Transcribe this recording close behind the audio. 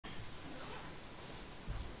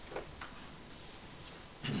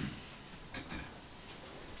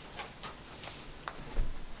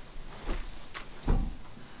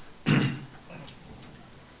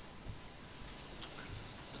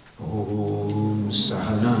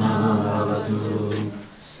Sahanavatu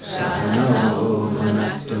Sahanau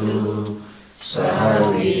Bhunattu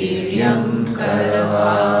Sahaviryam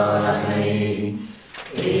Karavahai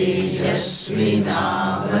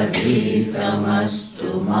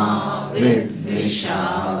Tejasvinavadhitamastu ma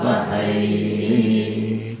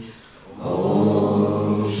vidvishavahai.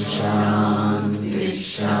 Om Shanti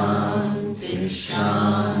Shanti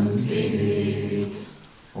Shanti.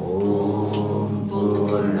 Om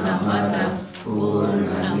Purnamada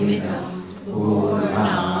Purnamidam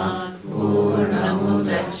Purnat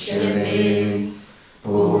Purnamudachyate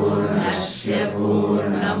Purnasya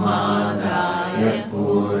Purnamadaya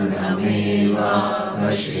Purnameva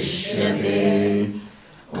Vashishyate.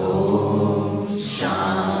 Om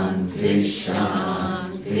Shanti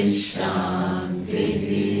Shanti Shanti.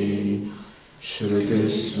 Shruti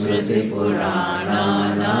Smriti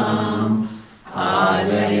Purananam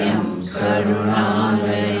Alayam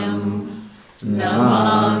Karunalayam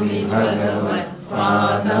Namami Bhagavat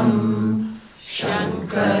Padam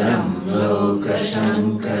Shankaram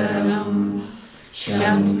Lokashankaram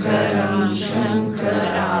Shankaram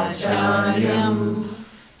Shankaracharyam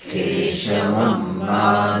Keshavam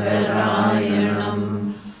Badarayanam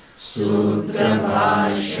Sutra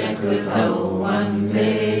Bhashya Kritau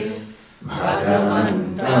Vande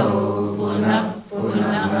Bhagavantau Punah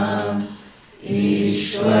Punah.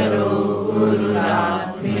 Ishvaro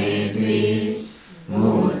Gururatmeti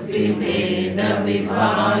Murti Veda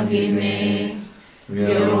Vibhagine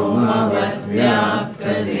Vyomavad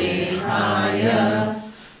Vyapta Dehaya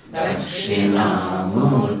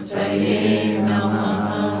Dakshinamurtaye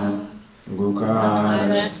Namaha.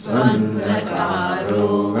 Gukarastvandakaro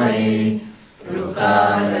Vai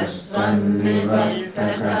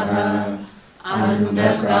Rukarastvanivartakaha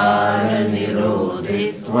Andakara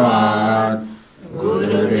Nirodhitvat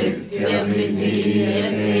Gururitya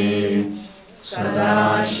Vidhiyate.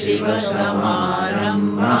 Sadashiva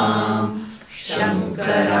Samarambham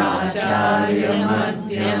Shankaracharya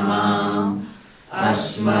Madhyamam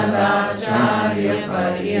Asmadacharya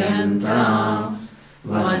Paryantam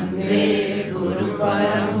Vande Guru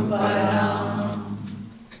Paramparam.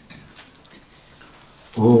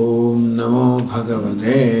 Om Namo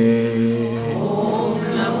Bhagavate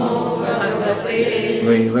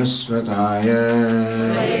Vaivasvataya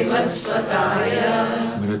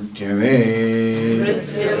Mrityave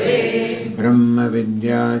Brahma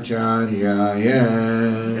Vidyacharya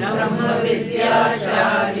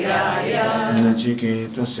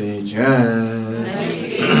Nachiketasecha.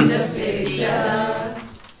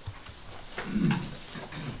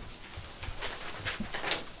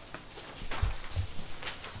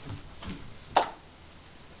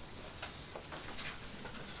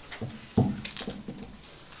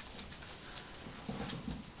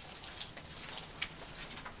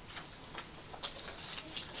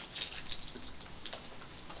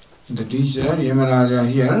 The teacher, Yamaraja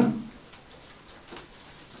here,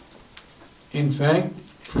 in fact,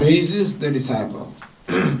 praises the disciple.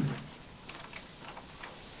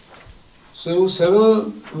 So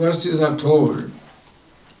several verses are told,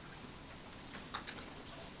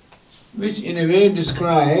 which in a way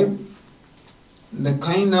describe the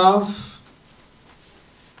kind of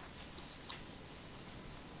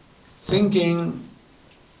thinking,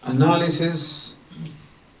 analysis,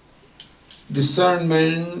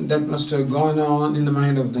 discernment that must have gone on in the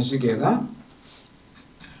mind of Nachiketa.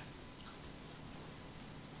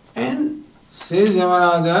 And says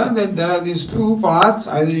Yamaraja that there are these two paths,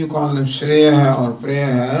 either you call them Shreya or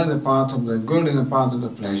Preya, the path of the good and the path of the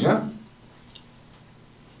pleasure.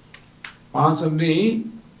 Path of the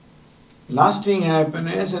lasting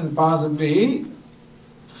happiness and path of the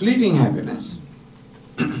fleeting happiness.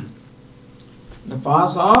 The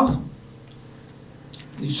path of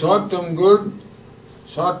the short-term good,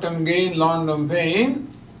 short-term gain, long-term pain,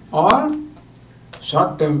 or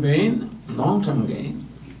short-term pain, long-term gain.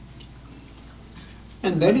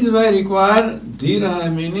 And that is why I require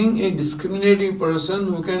dhira, meaning a discriminating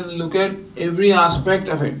person who can look at every aspect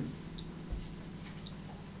of it,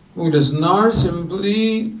 who does not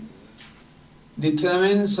simply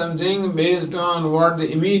determine something based on what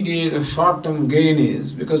the immediate or short-term gain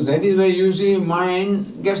is, because that is where usually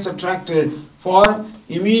mind gets attracted for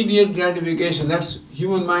immediate gratification. That's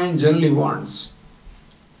human mind generally wants.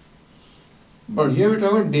 But here we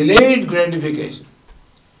talk about delayed gratification.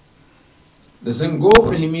 Doesn't go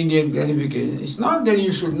for immediate gratification. It's not that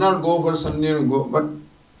you should not go for something, but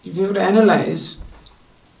if you have to analyze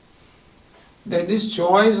that this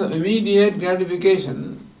choice of immediate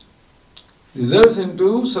gratification results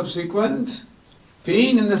into subsequent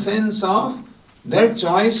pain in the sense of that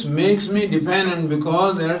choice makes me dependent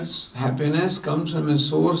because that happiness comes from a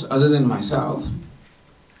source other than myself.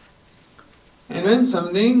 And when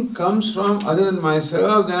something comes from other than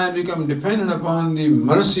myself, then I become dependent upon the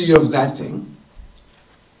mercy of that thing.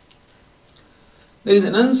 There is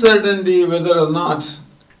an uncertainty whether or not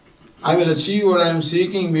I will achieve what I am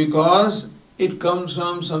seeking because it comes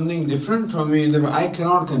from something different from me. I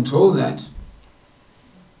cannot control that.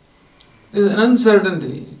 There is an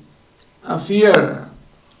uncertainty, a fear.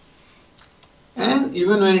 And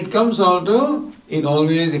even when it comes also, it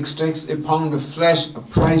always extracts a pound of flesh, a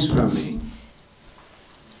price from me.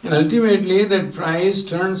 And ultimately that price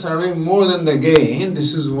turns away more than the gain.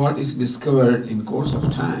 This is what is discovered in course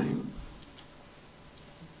of time.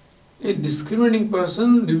 A discriminating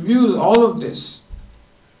person reviews all of this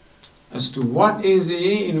as to what is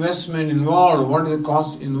the investment involved, what is the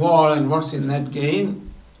cost involved, and what's in that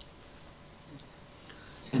gain.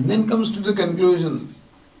 And then comes to the conclusion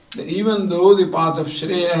that even though the path of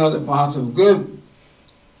Shreya or the path of good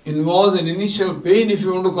involves an initial pain, if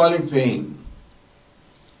you want to call it pain.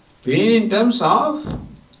 Pain in terms of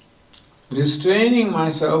restraining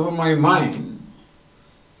myself or my mind,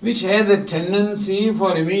 which has a tendency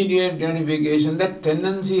for immediate gratification. That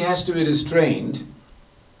tendency has to be restrained.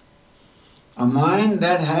 A mind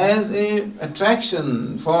that has an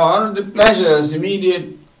attraction for the pleasures,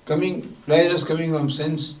 immediate pleasures coming from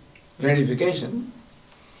sense gratification,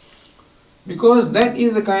 because that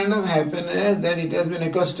is the kind of happiness that it has been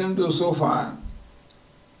accustomed to so far.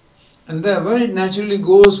 And therefore it naturally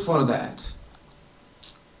goes for that.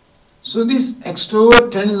 So this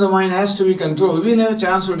extrovert tendency of mind has to be controlled. We'll have a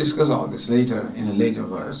chance to discuss all this later in a later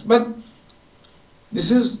verse. But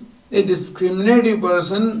this is a discriminative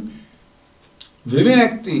person,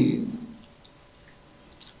 vivirakti.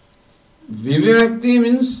 Vivirakti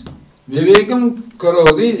means vivekam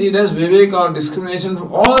karodi. He does viveka or discrimination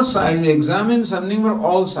from all sides. He examines something from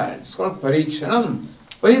all sides. It's called parikshanam.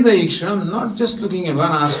 Paridayikshanam, not just looking at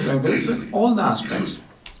one aspect, but all the aspects.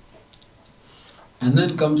 And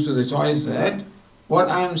then comes to the choice that what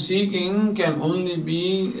I am seeking can only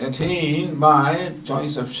be attained by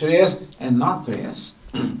choice of Shreyas and not Preyas.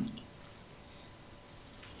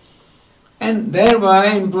 And thereby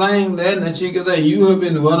implying that, Nachiketa, you have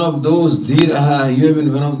been one of those dhiraha, you have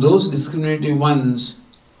been one of those discriminative ones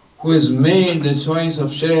who has made the choice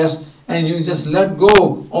of Shreyas, and you just let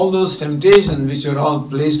go all those temptations which are all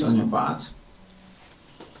placed on your path.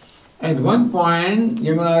 At one point,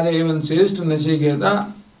 Yamaraja even says to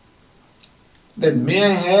Nachiketa that may I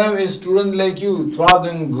have a student like you,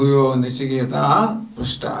 Twadang Guyo Nachiketa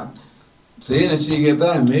Prashtat. Say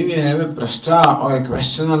Nachiketa, maybe I have a prashta or a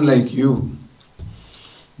questioner like you.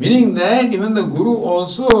 Meaning that even the Guru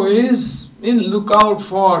also is in lookout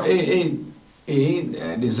for a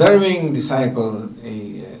deserving disciple,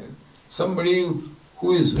 somebody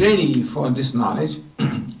who is ready for this knowledge,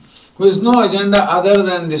 who has no agenda other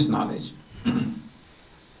than this knowledge.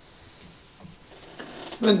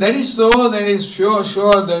 When that is so, then it is sure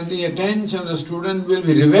that the attention of the student will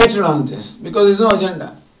be riveted on this, because there is no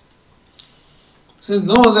agenda. Since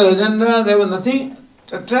no other agenda, there was nothing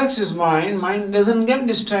attracts his mind doesn't get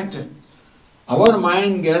distracted. Our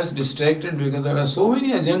mind gets distracted because there are so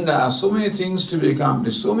many agendas, so many things to be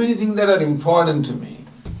accomplished, so many things that are important to me.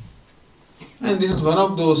 And this is one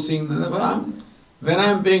of those things. When I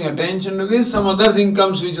am paying attention to this, some other thing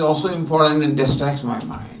comes which is also important and distracts my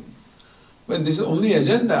mind. When this is only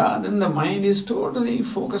agenda, then the mind is totally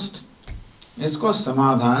focused. It's called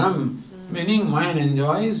samadhanam, meaning mind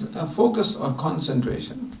enjoys a focus or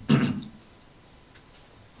concentration.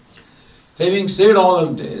 Having said all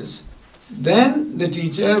of this, then the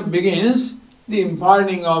teacher begins the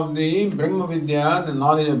imparting of the Brahma Vidya, the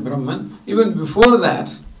knowledge of Brahman. Even before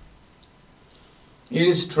that, it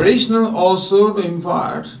is traditional also to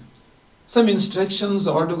impart some instructions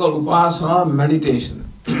or to call upasana or meditation.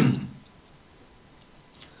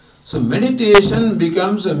 So meditation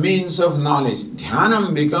becomes a means of knowledge.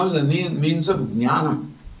 Dhyanam becomes a means of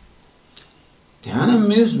jnanam. Dhyanam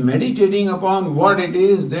means meditating upon what it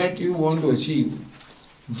is that you want to achieve.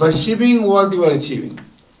 Worshipping what you are achieving.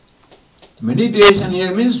 Meditation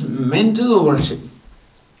here means mental worship.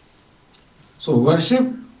 So worship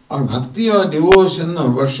or bhakti or devotion or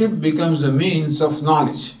worship becomes the means of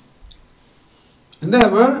knowledge. And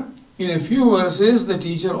therefore, in a few verses, the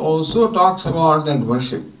teacher also talks about that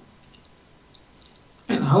worship.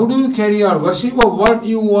 And how do you carry out worship of what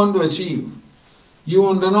you want to achieve? You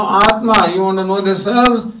want to know Atma, you want to know the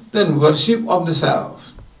self, then worship of the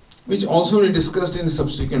self, which also we discussed in the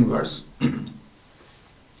subsequent verse.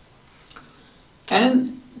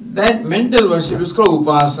 And That mental worship is called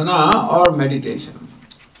upasana or meditation.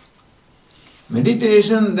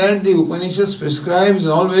 Meditation that the Upanishads prescribe is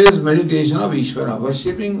always meditation of Ishvara,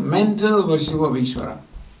 worshipping, mental worship of Ishvara.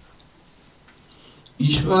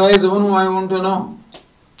 Ishvara is the one who I want to know.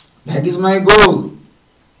 That is my goal.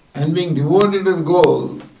 And being devoted to the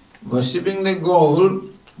goal, worshipping the goal,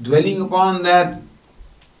 dwelling upon that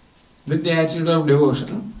with the attitude of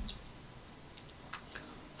devotion.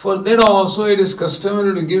 For that also it is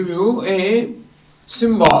customary to give you a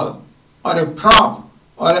symbol or a prop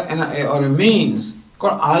or a means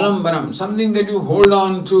called alambanam, something that you hold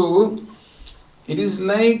on to. It is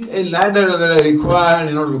like a ladder that I require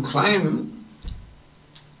in order to climb.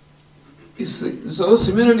 So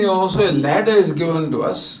similarly also a ladder is given to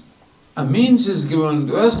us, a means is given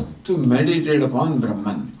to us to meditate upon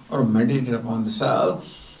Brahman or meditate upon the self.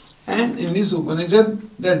 And in this Upanishad,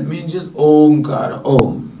 that means is Omkara,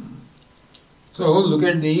 Om. So look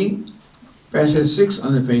at the passage 6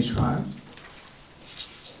 on the page 5.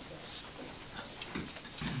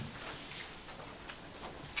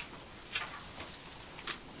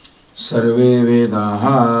 Sarve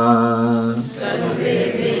Vedaha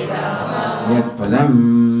Yat Padam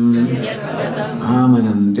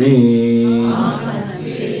Amanante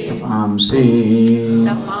Tapamse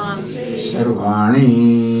Sarvani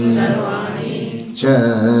Cha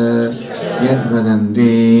Yat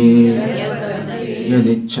Vadanti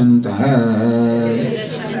Yadicchantah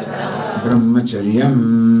Brahmacharyam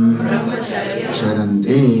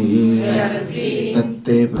Charanti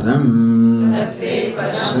Tatte Padam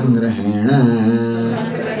Sangrahena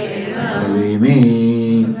Pravime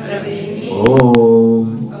Om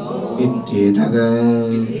Ityetaga.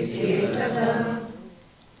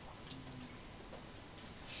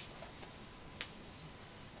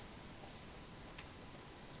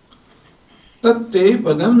 Tatte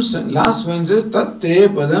Padam, last one says Tatte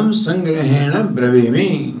Padam Sangrahena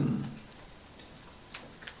Bravimi.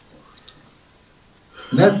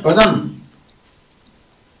 That Padam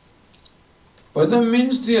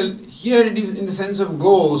means here it is in the sense of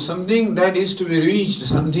goal, something that is to be reached,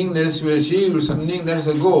 something that is to be achieved, something that is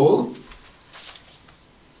a goal.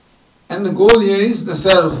 And the goal here is the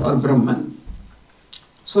self or Brahman.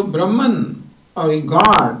 So Brahman or a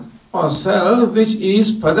God or self, which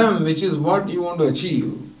is Padam, which is what you want to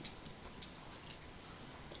achieve.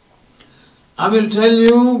 I will tell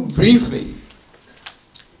you briefly.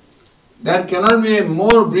 There cannot be a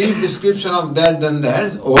more brief description of that than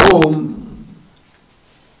that. Om.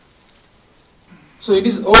 So it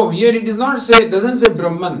is Om. Here it is not say, doesn't say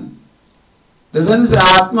Brahman, doesn't say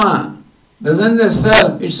Atma, doesn't say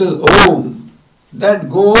self, it says Om. That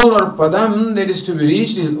goal or Padam that is to be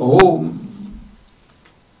reached is Om.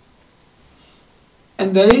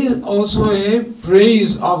 And there is also a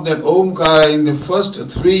praise of that Omkara in the first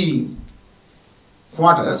 3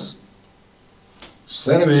 quarters.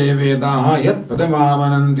 Sarve Vedaha Yat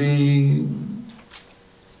Padamavananti.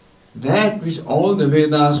 That which all the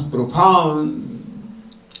Vedas propound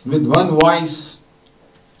with one voice,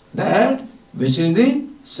 that which is the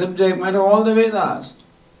subject matter of all the Vedas.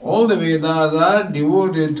 All the Vedas are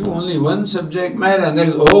devoted to only one subject matter, and that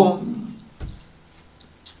is Om.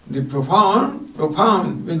 The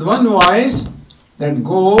profound, with one voice, that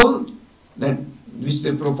goal, that which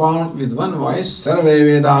they propound with one voice, Sarve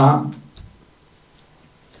Vedaha.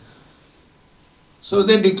 So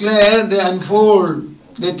they declare, they unfold,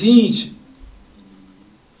 they teach.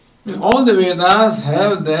 All the Vedas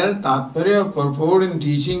have their tatparya, purport in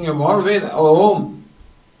teaching about Veda, Om.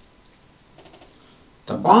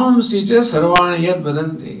 Tapam teaches Sarvani Yad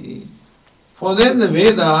Vadanti. For that the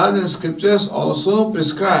Vedas and scriptures also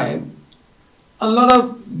prescribe a lot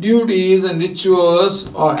of duties and rituals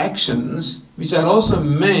or actions which are also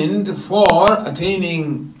meant for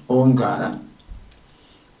attaining Omkara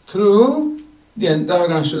through the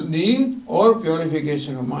Antahkarana Shuddhi or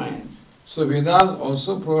purification of mind. So Vedas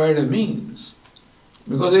also provide a means,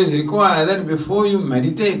 because it is required that before you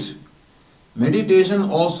meditate, meditation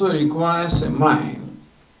also requires a mind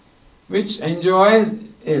which enjoys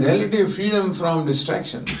a relative freedom from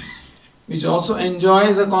distraction, which also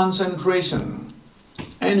enjoys a concentration,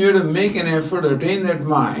 and you have to make an effort to attain that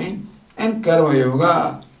mind. And Karma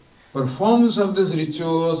Yoga, performance of these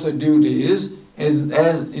rituals or duties as in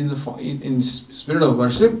the spirit of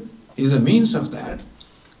worship is a means of that.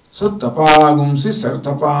 So tapagumsi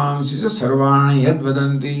sartapamsi sarvani yad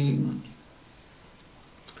vadanti.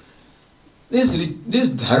 This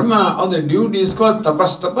dharma or the duty is called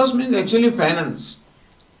tapas. Tapas means actually penance.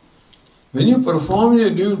 When you perform your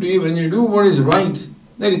duty, when you do what is right,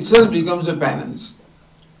 that itself becomes a penance.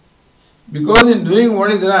 Because in doing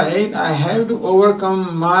what is right, I have to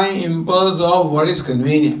overcome my impulse of what is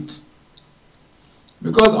convenient.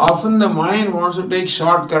 Because often the mind wants to take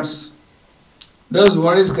shortcuts, does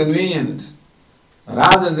what is convenient,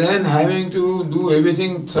 rather than having to do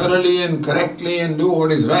everything thoroughly and correctly and do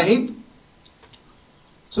what is right.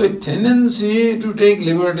 So a tendency to take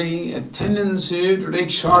liberty, a tendency to take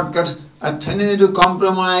shortcuts, a tendency to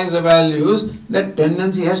compromise the values, that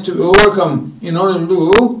tendency has to be overcome in order to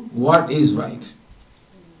do what is right.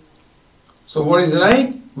 So what is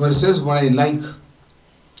right versus what I like.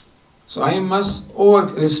 So I must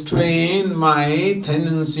restrain my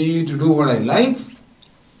tendency to do what I like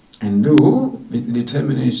and do with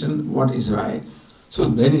determination what is right. So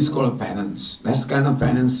that is called penance. That's kind of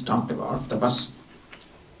penance talked about, tapas.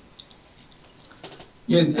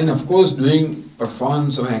 Yeah, and of course doing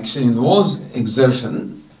performance of action involves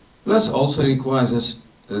exertion, plus also requires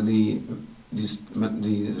the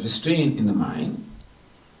restraint in the mind,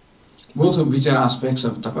 both of which are aspects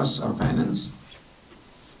of tapas or penance.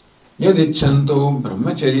 Yadichanto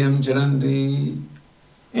brahmacharyam charanti.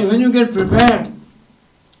 And when you get prepared,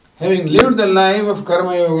 having lived the life of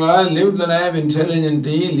karma yoga, lived the life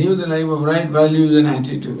intelligently, lived the life of right values and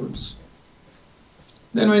attitudes,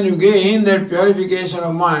 then when you gain that purification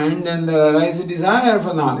of mind, then there arises a desire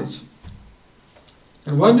for knowledge.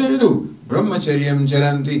 And what do? Brahmacharyam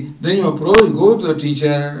charanti. Then you approach, go to the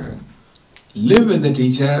teacher, live with the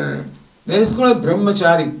teacher. That is called a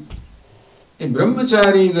brahmachari. A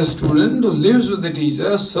brahmachari is the student who lives with the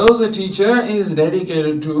teacher, serves the teacher, and is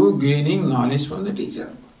dedicated to gaining knowledge from the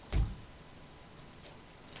teacher.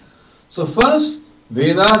 So first,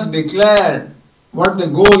 Vedas declare what the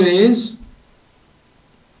goal is,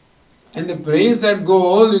 and they praise that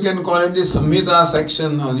goal. You can call it the Samhita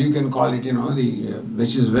section, or you can call it,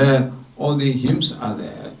 which is where all the hymns are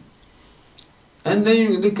there. And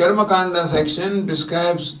then the Karma Kanda section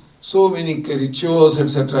describes so many rituals,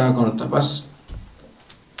 etc. called tapas.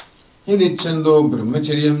 Hidichando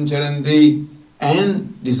brahmacharyam charanti,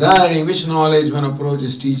 and desiring which knowledge one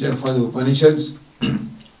approaches teacher for the Upanishads.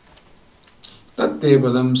 Tatte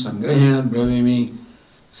padam sangrahena bravimi.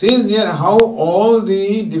 Says here how all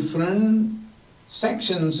the different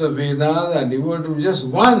sections of Vedas are devoted to just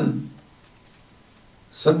one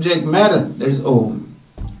subject matter, that is Om.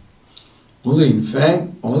 Although in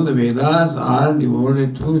fact all the Vedas are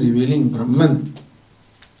devoted to revealing Brahman,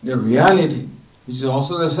 the reality, which is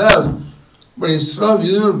also the self. But instead of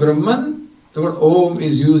using the word Brahman, the word Om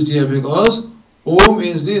is used here because Om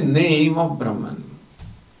is the name of Brahman.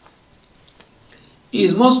 He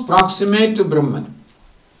is most proximate to Brahman.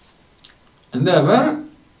 And therefore,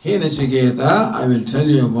 He Nachiketa, I will tell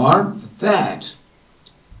you about that,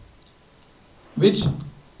 which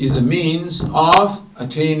is the means of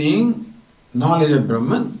attaining knowledge of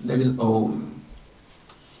Brahman, that is Om.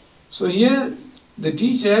 So here, the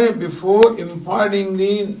teacher, before imparting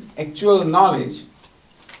the actual knowledge,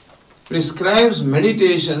 prescribes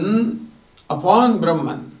meditation upon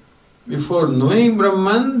Brahman. Before knowing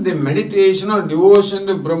Brahman, the meditation or devotion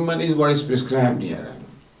to Brahman is what is prescribed here.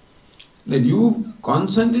 That you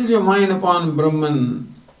concentrate your mind upon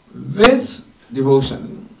Brahman with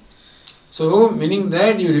devotion. So, meaning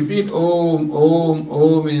that you repeat Om, Om,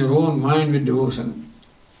 Om in your own mind with devotion.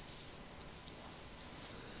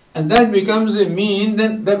 And that becomes a mean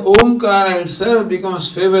that Omkara itself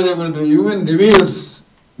becomes favorable to you and reveals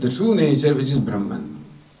the true nature, which is Brahman.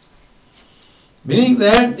 Meaning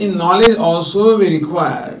that in knowledge also we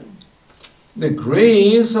require the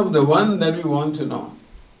grace of the one that we want to know.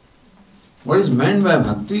 What is meant by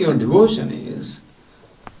bhakti or devotion is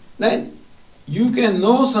that you can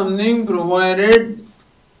know something provided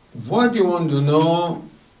what you want to know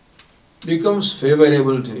becomes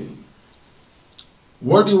favorable to you.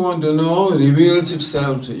 What you want to know reveals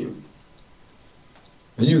itself to you.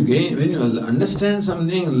 When you understand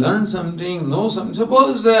something, learn something, know something.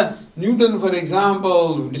 Suppose Newton, for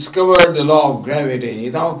example, discovered the law of gravity.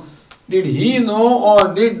 Now, did he know,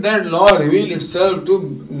 or did that law reveal itself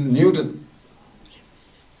to Newton?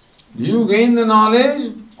 Do you gain the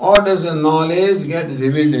knowledge, or does the knowledge get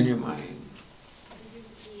revealed in your mind?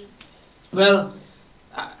 Well,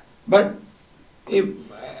 but a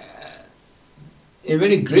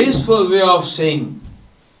very graceful way of saying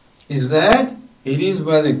is that it is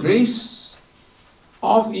by the grace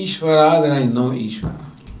of Ishvara that I know Ishvara.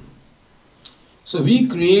 So we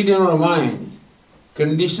create in our mind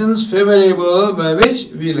conditions favorable by which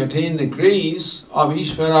we will attain the grace of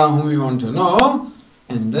Ishvara whom we want to know,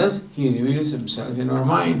 and thus he reveals himself in our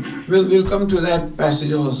mind. We'll come to that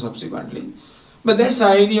passage also subsequently. But that's the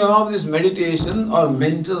idea of this meditation or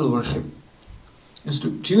mental worship. is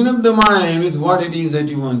to tune up the mind with what it is that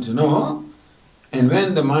you want to know. And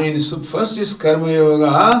when the mind is, first is Karma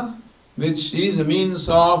Yoga, which is a means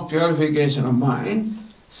of purification of mind.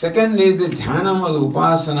 Second is the Dhyanam or the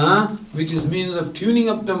Upasana, which is means of tuning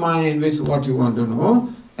up the mind with what you want to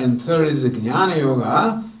know. And third is the Jnana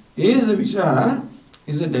Yoga, is a Vichara,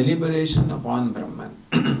 is a deliberation upon Brahman.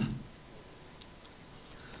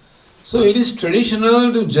 So it is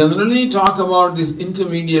traditional to generally talk about this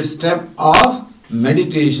intermediate step of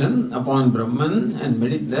meditation upon Brahman, and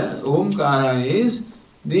the Omkara is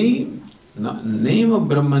the name of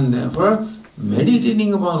Brahman. Therefore,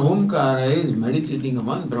 meditating upon Omkara is meditating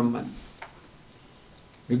upon Brahman.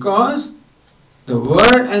 Because the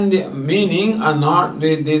word and the meaning are not,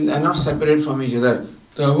 they are not separate from each other.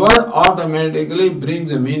 The word automatically brings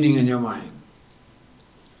the meaning in your mind.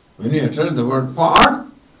 When you utter the word pot,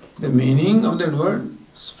 the meaning of that word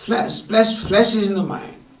flesh is in the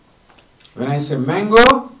mind. When I say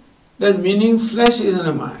mango, that meaning flesh is in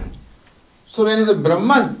the mind. So when I say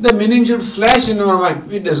Brahman, the meaning should flash in our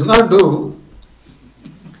mind. It does not do.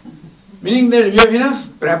 Meaning that we have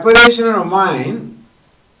enough preparation in our mind.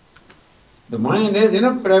 The mind has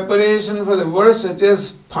enough preparation for the words such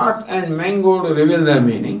as pot and mango to reveal their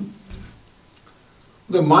meaning.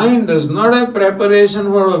 The mind does not have preparation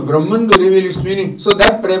for Brahman to reveal its meaning. So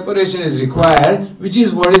that preparation is required, which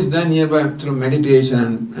is what is done here through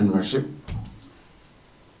meditation and worship.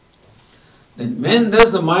 Then when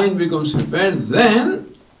thus the mind becomes prepared,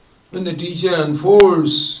 then when the teacher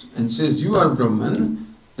unfolds and says, you are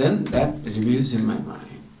Brahman, then that reveals in my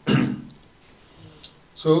mind.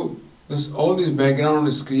 So all this background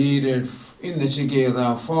is created in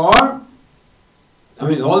Nachiketa for,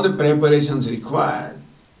 all the preparations required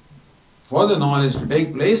for the knowledge to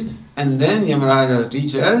take place, and then Yamaraja's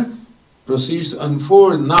teacher proceeds to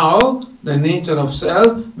unfold now the nature of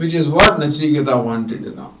self, which is what Nachiketa wanted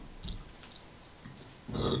to know.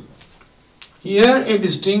 Here a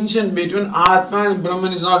distinction between Atma and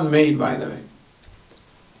Brahman is not made, by the way.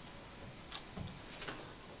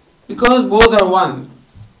 Because both are one.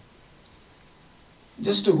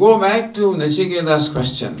 Just to go back to Nachiketa's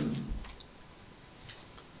question.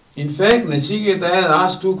 In fact, Nachiketa has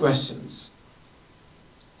asked two questions.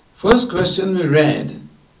 First question we read,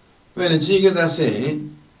 when Nachiketa said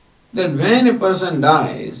that when a person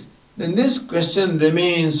dies, then this question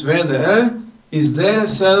remains whether is there a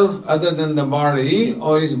self other than the body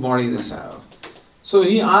or is body the self? So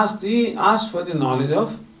he asked for the knowledge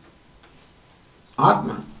of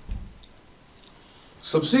Atma.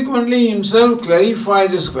 Subsequently, he himself clarifies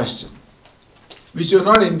this question, which was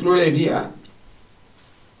not included here.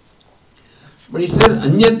 But he says,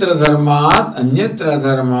 Anyatra dharmat,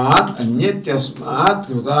 anyatyasmat,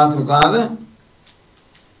 krutada,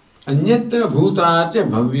 anyatra bhutacha,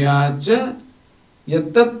 bhavyacha,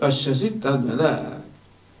 yattat pashyasi tadvada.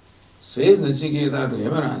 Says Nachiketa to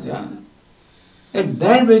Yamaraja,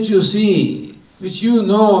 that which you see, which you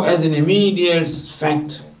know as an immediate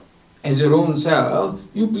fact, as your own self,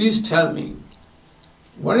 you please tell me.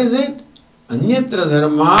 What is it? Anyatra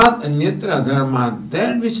dharmat, anyatra adharmat.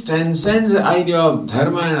 That which transcends the idea of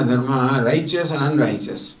dharma and adharma, righteous and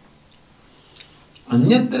unrighteous.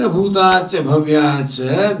 Anyatra bhutacha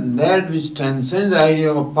bhavyacha. That which transcends the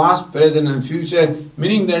idea of past, present and future,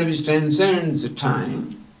 meaning that which transcends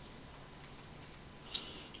time.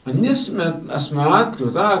 Anyasmat asmat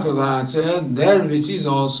kruta krutacha. That which is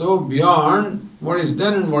also beyond what is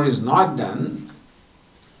done and what is not done.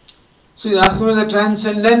 So he is asking about the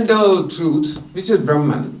transcendental truth, which is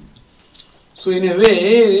Brahman. So in a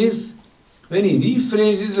way, when he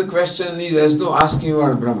rephrases the question, he is as though asking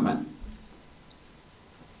about Brahman.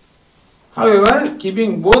 However,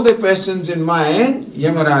 keeping both the questions in mind,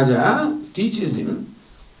 Yamaraja teaches him,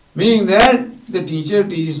 meaning that the teacher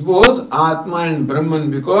teaches both Atma and Brahman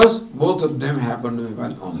because both of them happen to be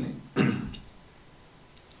one only.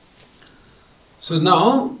 So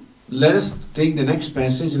now, let us take the next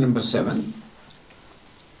passage, number 7,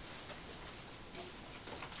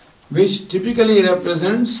 which typically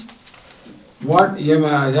represents what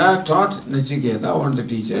Yamaraja taught Nachiketa, what the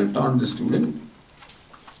teacher taught the student.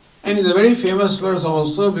 And it's a very famous verse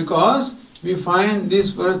also because we find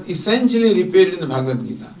this verse essentially repeated in the Bhagavad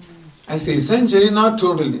Gita. I say essentially, not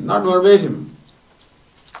totally, not verbatim,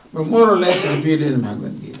 but more or less repeated in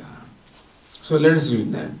Bhagavad Gita. So let us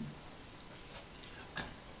read that.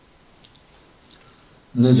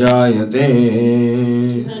 न जायते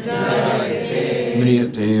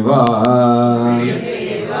म्रियते वा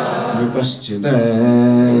विपश्चित्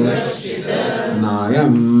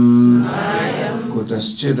नायं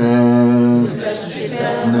कुतश्चित्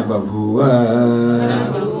न बभूव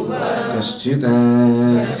कश्चित्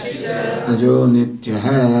अजो नित्यः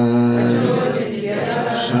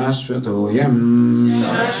शाश्वतोऽयं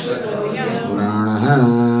पुराणः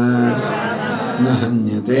न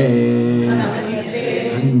हन्यते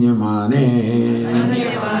हन्यमाने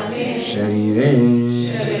शरीरे.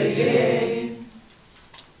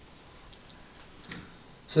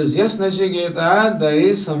 Says, yes, Nachiketa, there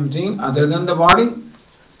is something other than the body.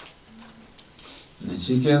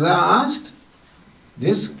 Nachiketa asked,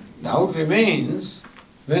 this doubt remains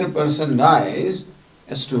when a person dies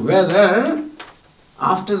as to whether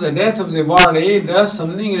after the death of the body does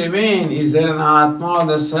something remain. Is there an Atma or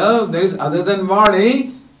the self? There is other than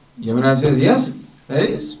body. Yamaraj says, yes, there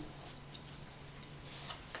is.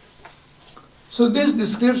 So this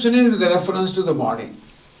description is with reference to the body.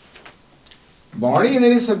 Body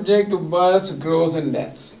that is subject to birth, growth and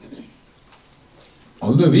death.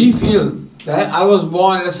 Although we feel that I was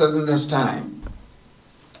born at a certain time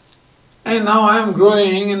and now I am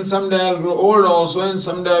growing and someday I will grow old also and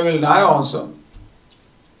someday I will die also.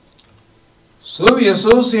 So we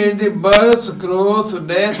associate the birth, growth,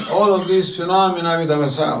 death, all of these phenomena with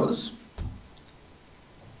ourselves.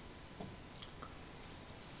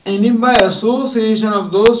 And if by association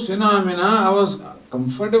of those phenomena I was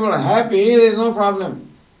comfortable and happy, there is no problem.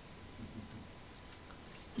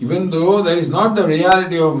 Even though that is not the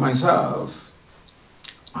reality of myself,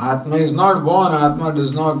 Atma is not born, Atma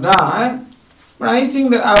does not die, but I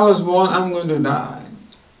think that I was born, I am going to die.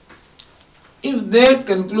 If that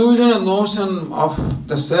conclusion or notion of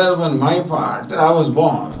the self on my part, that I was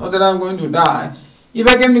born or that I am going to die, if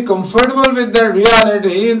I can be comfortable with that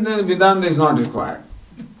reality, then Vedanta is not required.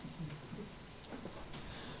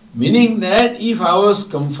 Meaning that if I was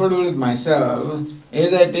comfortable with myself,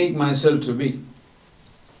 as I take myself to be,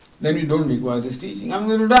 then we don't require this teaching. I am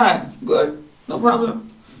going to die. Good. No problem.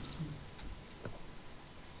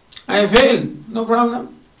 I failed. No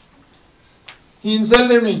problem. He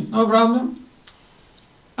insulted me. No problem.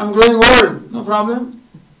 I am growing old. No problem.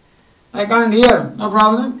 I can't hear. No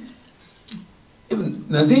problem. If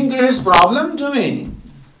nothing creates problem to me,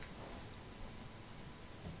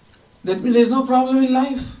 that means there is no problem in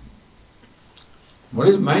life. What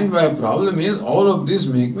is meant by a problem is all of this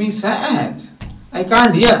make me sad. I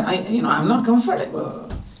can't hear. I'm not comfortable.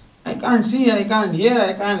 I can't see. I can't hear.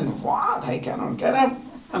 I can't walk. I cannot get up.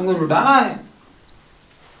 I'm going to die.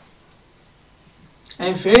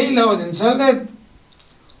 I failed. I was insulted.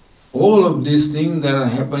 All of these things that are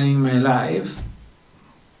happening in my life,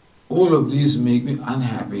 all of these make me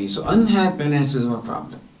unhappy. So unhappiness is our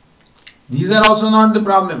problem. These are also not the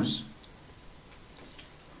problems.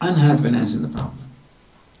 Unhappiness is the problem.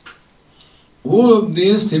 All of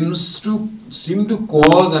these seem to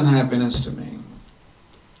cause unhappiness to me.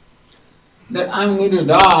 That I am going to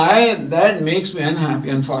die, that makes me unhappy,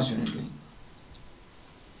 unfortunately.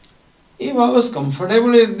 If I was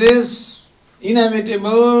comfortable with this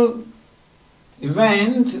inevitable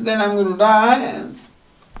event that I am going to die,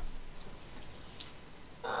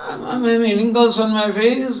 I am having wrinkles on my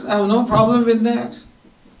face, I have no problem with that.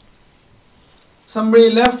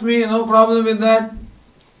 Somebody left me, no problem with that.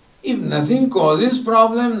 If nothing causes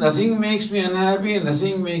problem, nothing makes me unhappy,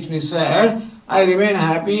 nothing makes me sad, I remain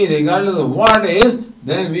happy regardless of what is,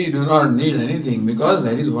 then we do not need anything because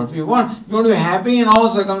that is what we want. We want to be happy in all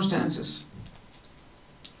circumstances.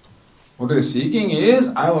 What we are seeking is,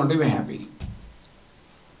 I want to be happy.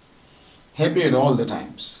 Happy at all the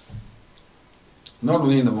times. Not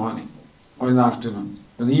only in the morning or in the afternoon,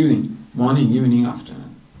 but in the evening, morning, evening,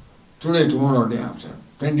 afternoon. Today, tomorrow, day after,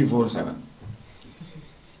 24/7.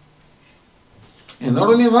 And not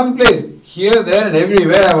only in one place, here, there and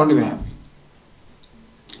everywhere I want to be happy.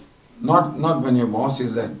 Not when your boss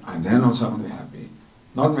is there, then also I want to be happy.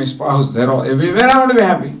 Not my spouse, there or everywhere I want to be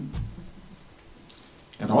happy.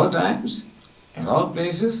 At all times, at all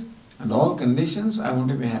places, and all conditions, I want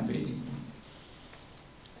to be happy.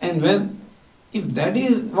 And if that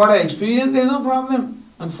is what I experience, there is no problem.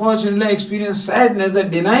 Unfortunately, I experience sadness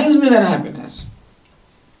that denies me that happiness.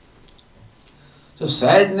 So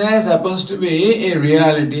sadness happens to be a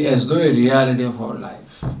reality, as though a reality of our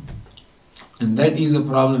life. And that is a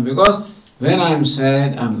problem because when I am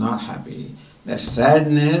sad, I am not happy. That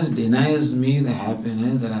sadness denies me the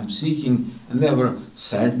happiness that I am seeking, and therefore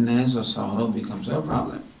sadness or sorrow becomes a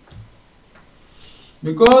problem.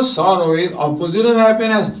 Because sorrow is opposite of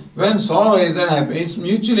happiness. When sorrow is that happiness, it's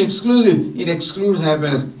mutually exclusive. It excludes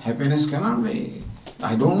happiness. Happiness cannot be.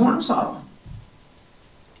 I don't want sorrow.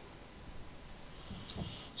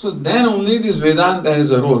 So then only this Vedanta has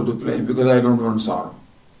a role to play because I don't want sorrow.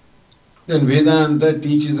 Then Vedanta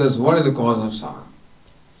teaches us what is the cause of sorrow.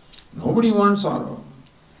 Nobody wants sorrow.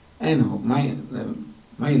 And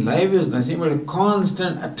my life is nothing but a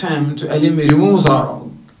constant attempt to remove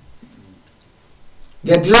sorrow,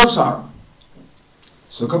 get rid of sorrow.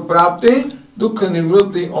 Sukha prapti, dukkha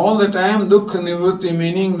nivrutti, all the time dukkha nivrutti,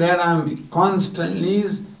 meaning that I am constantly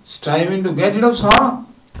striving to get rid of sorrow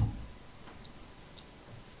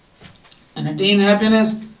and attain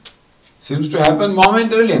happiness. Seems to happen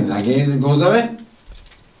momentarily and again it goes away.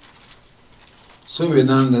 So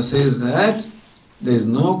Vedanta says that there is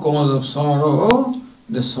no cause of sorrow.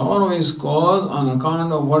 The sorrow is caused on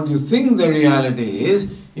account of what you think the reality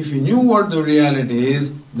is. If you knew what the reality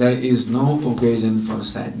is, there is no occasion for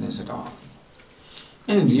sadness at all.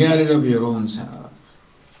 And reality of your own self.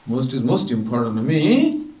 Most important to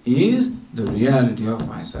me is the reality of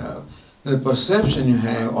myself. The perception you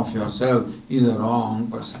have of yourself is a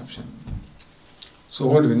wrong perception. So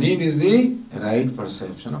what we need is the right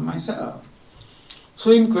perception of myself.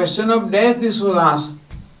 So in question of death, this was asked.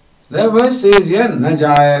 The verse says here, na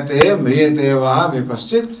jayate mriyate va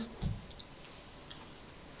vipaschit.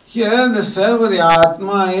 Here the self of the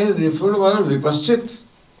Atma is referred to as vipaschit.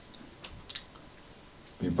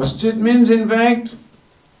 Vipaschit means in fact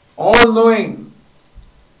all knowing.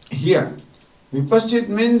 Here, vipaschit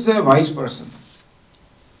means a wise person.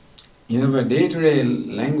 In our day-to-day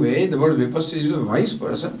language, the word vipaschit is a wise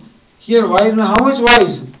person. Here, wise means how much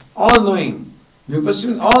wise? All knowing. Vipaschit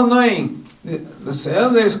means all knowing. The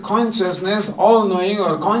self, there is consciousness, all knowing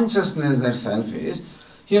or consciousness that self is.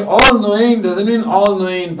 Here, all knowing doesn't mean all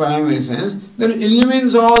knowing in primary sense, that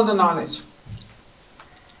illumines all the knowledge.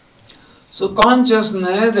 So,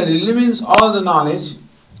 consciousness that illumines all the knowledge,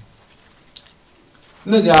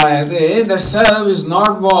 na jayate, that self is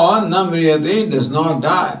not born, na mriyate, it does not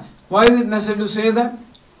die. Why is it necessary to say that?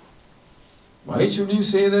 Why should you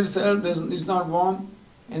say that self is not born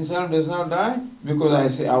and self does not die? Because I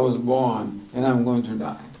say I was born and I am going to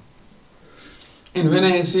die. And when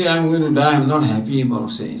I say I am going to die, I am not happy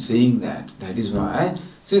about saying that. That is why,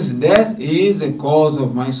 since death is the cause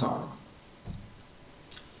of my sorrow.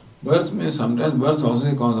 Birth may sometimes, birth also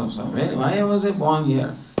is the cause of sorrow. Why was I born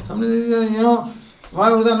here? Somebody says, why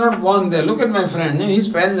was I not born there? Look at my friend, his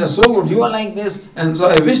parents are so good, you are like this, and so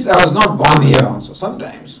I wish I was not born here also,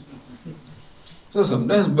 sometimes. So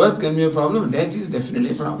sometimes birth can be a problem, death is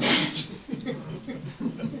definitely a problem.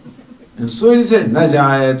 And so he said, na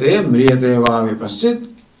jayate mriyate va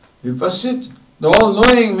vipaschit. Vipaschit, the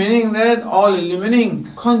all-knowing, meaning that all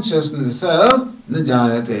illumining consciousness itself, na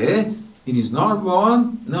jayate, it is not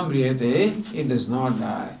born, na mriyate, it does not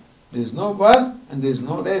die. There is no birth and there is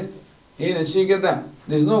no death. Hey Nachiketa,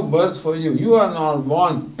 there is no birth for you. You are not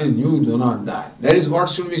born and you do not die. That is what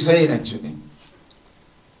should be said actually.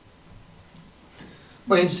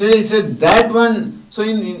 But instead he said that one, so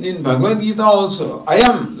in Bhagavad Gita also, I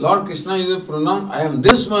am, Lord Krishna uses the pronoun, I am,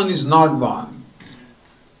 this one is not born.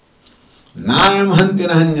 Nayam hanti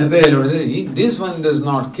nahanyate, Lord says, this one does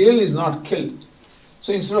not kill, is not killed.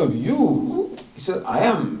 So instead of you, he said, I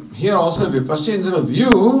am, here also Vipassana, instead of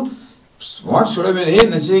you, what should have been, hey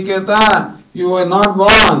Nachiketa, you are not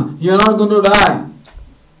born, you are not going to die.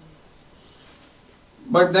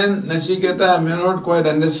 But then Nachiketa may not quite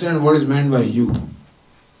understand what is meant by you.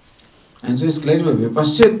 And so it's clarified,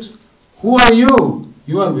 Vipaschit. Who are you?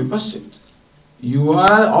 You are Vipaschit. You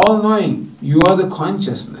are all-knowing. You are the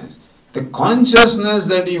consciousness. The consciousness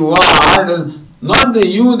that you are, not the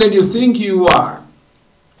you that you think you are.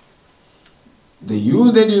 The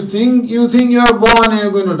you that you think you are born and you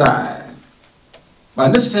are going to die. But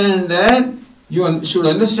understand that you should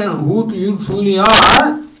understand who you truly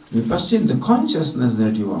are. Vipaschit, the consciousness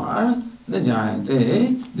that you are, na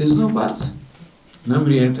jayate, there is no birth. Na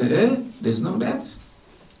mriyate, there is no death.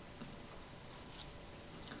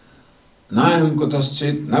 Nayam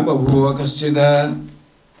kutaschit, na babhuva kaschida.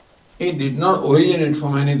 It did not originate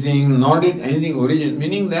from anything, nor did anything originate,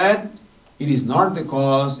 meaning that it is not the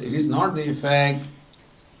cause, it is not the effect.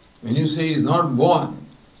 When you say it is not born,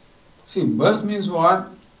 see, birth means what?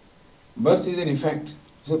 Birth is an effect.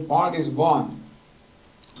 So pot is born.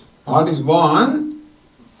 Pot is born.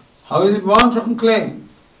 How is it born? From clay.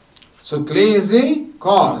 So clay is the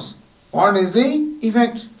cause. Pot is the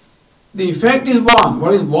effect. The effect is born.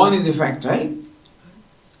 What is born is the effect, right?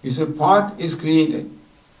 You say pot is created.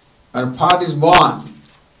 Or pot is born.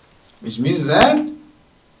 Which means that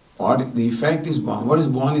the effect is born. What is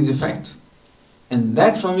born is effect. And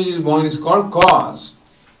that from which is born is called cause.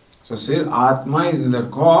 So says Atma is neither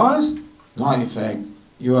cause nor effect.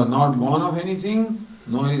 You are not born of anything,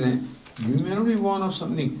 nor is you may not be born of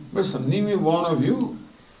something, but something may be born of you.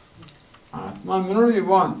 Atma may not be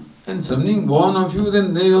born, and something born of you,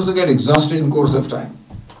 then they also get exhausted in course of time.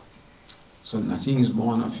 So nothing is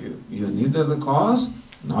born of you. You are neither the cause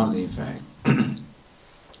nor the effect.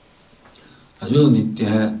 Ajo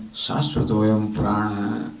nitya shashvatoyam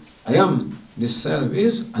prana. Ayam, this self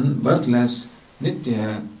is birthless,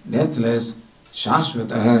 nitya, deathless,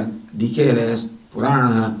 shashvata, decayless,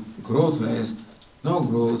 purana, growthless, no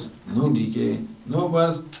growth, no decay, no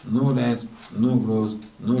birth, no death, no growth,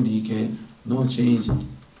 no decay, no change.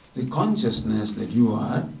 The consciousness that you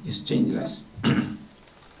are is changeless.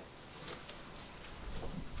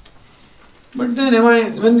 But then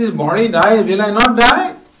when this body dies, will I not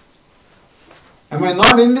die? Am I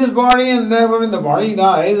not in this body, and therefore when the body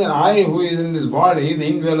dies, and I who is in this body, the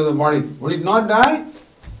indweller of the body, would it not die? It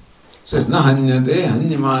says, na hanyate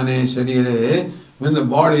hanyamane sharire. When the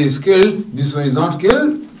body is killed, this one is not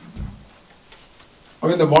killed. Or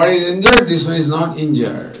when the body is injured, this one is not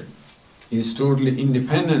injured. It is totally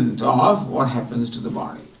independent of what happens to the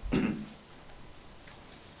body.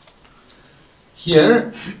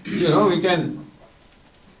 Here, we can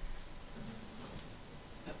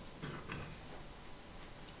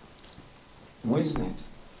what is that?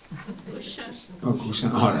 Cushion. Oh,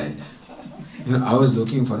 cushion, alright. I was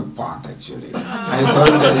looking for a pot actually. I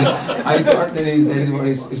thought that is what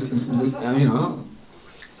is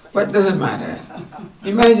but it doesn't matter.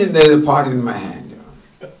 Imagine there is a pot in my hand.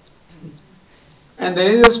 And there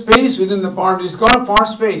is a space within the pot. It's called pot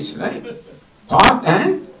space, right? Pot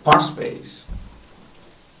and pot space.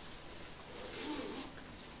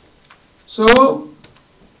 So,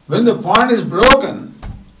 when the pot is broken,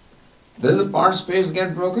 does the pot space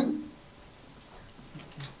get broken?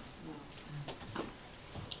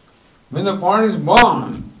 When the pot is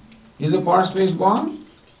born, is the pot space born?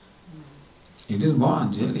 It is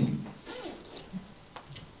born, really.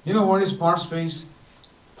 You know what is pot space?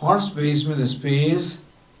 Pot space means the space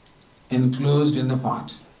enclosed in the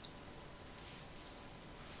pot.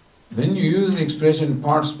 When you use the expression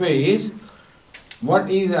pot space,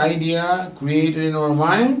 what is the idea created in our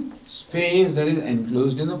mind? Space that is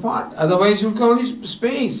enclosed in the pot. Otherwise you call it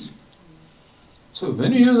space. So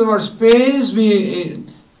when you use the word space,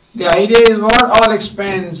 the idea is what? All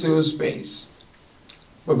expansive space.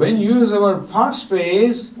 But when you use the word pot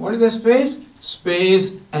space, what is the space?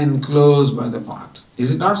 Space enclosed by the pot.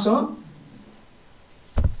 Is it not so?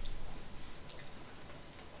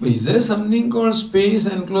 But is there something called space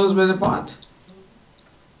enclosed by the pot?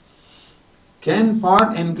 Can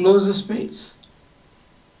pot enclose the space?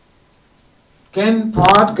 Can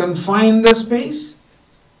pot confine the space?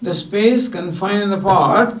 The space confined in the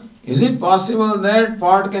pot, is it possible that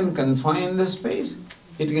pot can confine the space?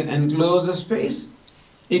 It can enclose the space?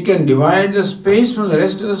 It can divide the space from the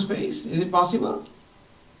rest of the space? Is it possible?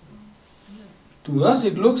 To us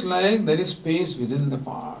it looks like there is space within the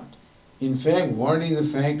pot. In fact, what is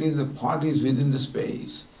the fact is the pot is within the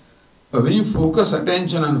space. But when you focus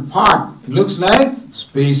attention on the pot, it looks like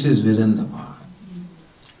space is within the pot.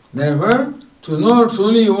 Therefore, to know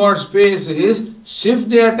truly what space is, shift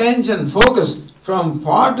the attention, focus from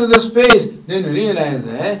pot to the space, then realize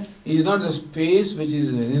that it is not the space which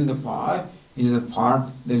is within the pot, it is the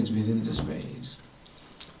pot that is within the space.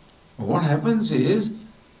 What happens is,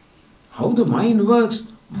 how the mind works,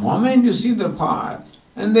 moment you see the pot,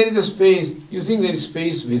 and there is a space, you think there is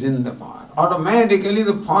space within the pot. Automatically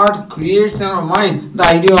the pot creates in our mind the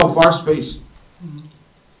idea of pot space.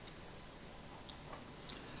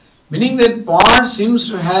 Meaning that pot seems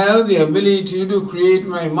to have the ability to create in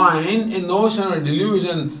my mind a notion or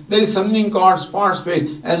delusion there is something called pot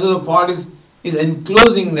space, as though the pot is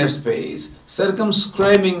enclosing that space,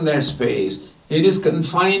 circumscribing that space. It is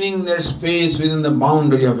confining that space within the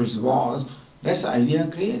boundary of its walls. That's the idea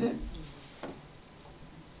created.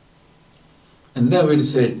 And then we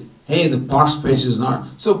said, hey, the pot space is not.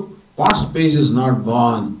 So pot space is not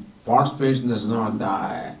born. Pot space does not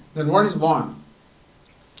die. Then what is born?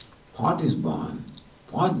 Pot is born.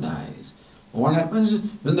 Pot dies. What happens is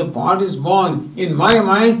when the pot is born, in my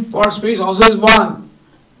mind, pot space also is born.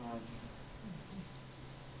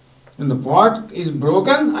 When the pot is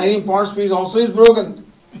broken, I think pot space also is broken.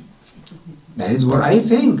 That is what I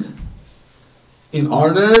think. In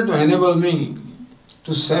order to enable me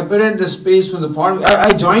to separate the space from the pot,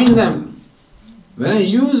 I join them. When I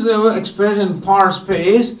use the expression pot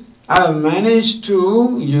space, I have managed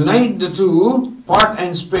to unite the two, pot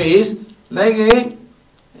and space, like a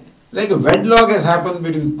wedlock has happened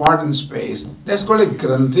between pot and space. That's called a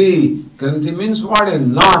granthi. Granthi means what? A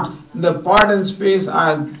knot. The pot and space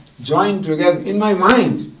are joined together in my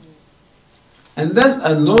mind. And thus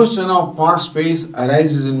a notion of pot space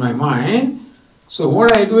arises in my mind. So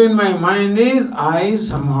what I do in my mind is I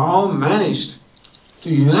somehow managed to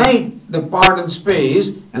unite the part and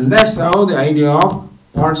space, and that's how the idea of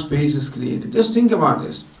part space is created. Just think about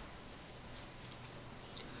this.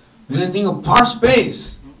 When I think of part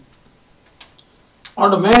space,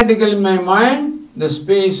 automatically in my mind, the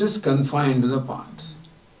space is confined to the part.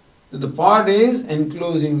 The part is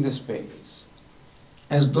enclosing the space.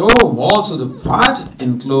 As though walls of the part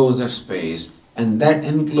enclose that space, and that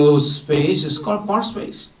enclosed space is called part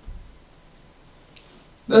space.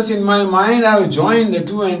 Thus in my mind I have joined the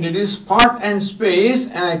two entities, part and space,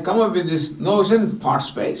 and I come up with this notion, part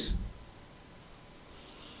space.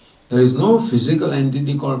 There is no physical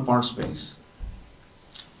entity called part space.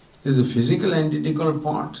 There is a physical entity called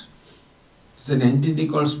part. There is an entity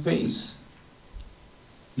called space.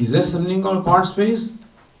 Is there something called part space?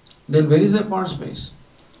 Then where is the part space?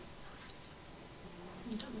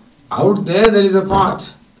 Out there is a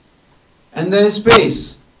part and there is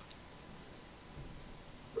space.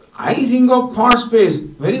 I think of part space.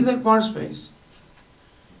 Where is that part space?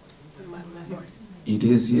 It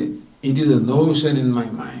is a notion in my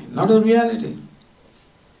mind, not a reality.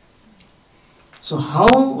 So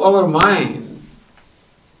how our mind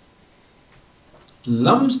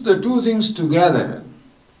lumps the two things together,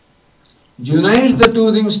 unites the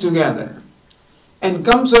two things together, and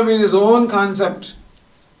comes up with its own concept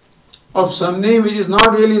of something which is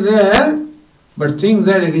not really there, but thinks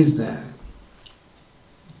that it is there.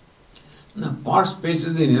 Now, part space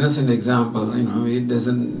is an innocent example, it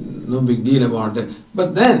doesn't, no big deal about that.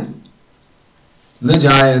 But then, na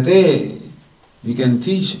jayate, we can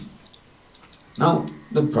teach. Now,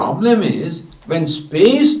 the problem is, when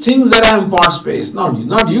space thinks that I am part space,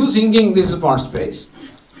 not you thinking this is part space.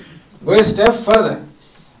 Go a step further.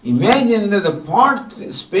 Imagine that the part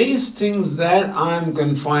space thinks that I am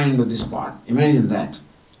confined to this part. Imagine that.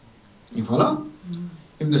 You follow?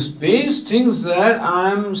 If the space thinks that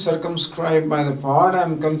I am circumscribed by the part, I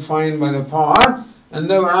am confined by the part, and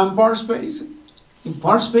therefore I am part space. If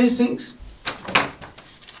part space thinks,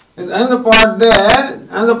 and another part there,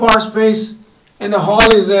 another part space, and the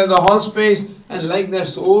hall is there, the hall space, and like that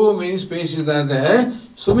so many spaces are there,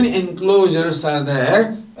 so many enclosures are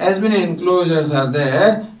there, as many enclosures are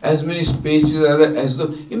there, as many spaces are there, as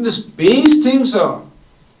though, if the space thinks so,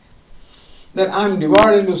 that I am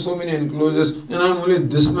divided into so many enclosures and I am only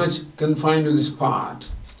this much confined to this part.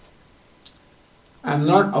 I am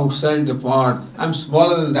not outside the part, I am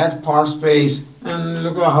smaller than that part space, and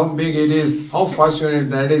look at how big it is, how fortunate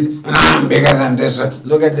that is, and I am bigger than this,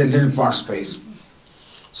 look at the little part space.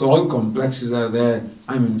 So all complexes are there,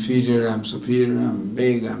 I am inferior, I am superior, I am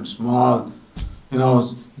big, I am small,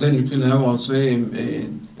 then it will have also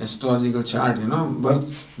an astrological chart,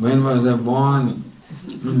 birth, when was I born,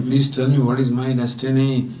 please tell me what is my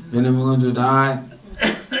destiny, when am I going to die.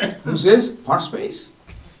 Who says? Part space.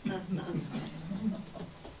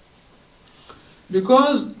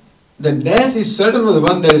 Because the death is certain for the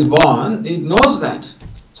one that is born, it knows that.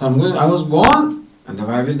 So I was born and then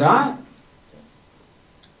I will die.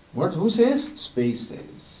 What? Who says? Space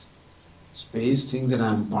says. Space thinks that I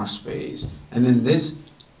am part space. And in this,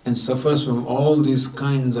 and suffers from all these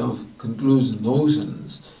kinds of conclusive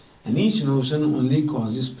notions. And each notion only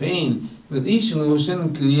causes pain. Because each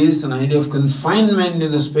notion creates an idea of confinement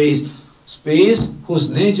in the space. Space whose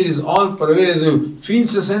nature is all pervasive,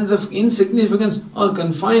 feels a sense of insignificance or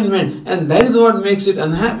confinement, and that is what makes it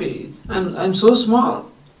unhappy. I'm so small.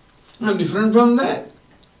 I'm different from that.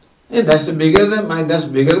 Hey, that's bigger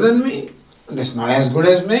than me. That's not as good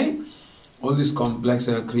as me. All these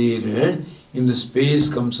complexes are created. In the space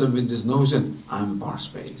comes up with this notion, I'm part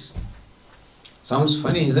space. Sounds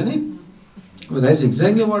funny, isn't it? But that's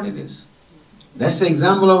exactly what it is. That's the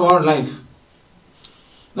example of our life.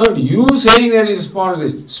 Not you saying that it is part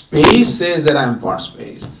space. Space says that I am part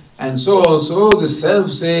space. And so also the self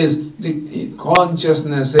says, the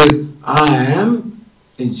consciousness says, I am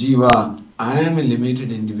a jiva. I am a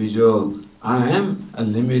limited individual. I am a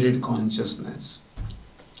limited consciousness.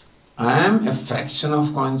 I am a fraction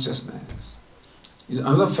of consciousness. It's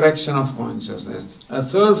another fraction of consciousness, a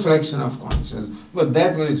third fraction of consciousness. But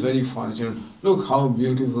that one is very fortunate. Look how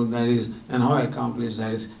beautiful that is and how accomplished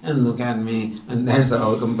that is. And look at me. And that's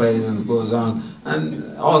how comparison goes on.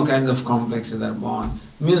 And all kinds of complexes are born.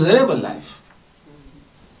 Miserable life.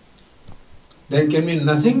 There can be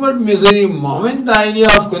nothing but misery. The moment the idea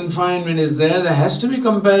of confinement is there, there has to be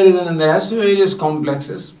comparison and there has to be various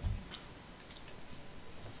complexes.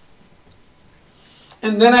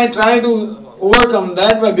 And then I try to overcome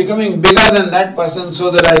that by becoming bigger than that person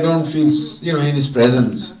so that I don't feel, in his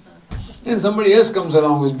presence. And somebody else comes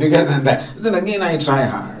along who is bigger than that. Then again I try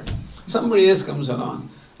hard. Somebody else comes along.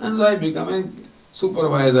 And so I become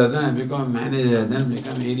supervisor, then I become manager, then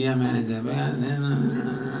become area manager, and then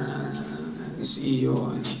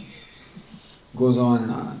CEO, and goes on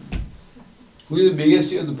and on. Who is the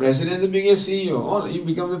biggest CEO? The president is the biggest CEO. Or you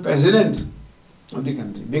become the president of the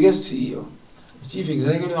country, biggest CEO, chief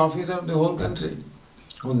executive officer of the whole country,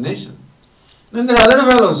 whole nation. Then there are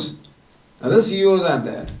other fellows, other CEOs are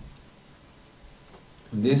there.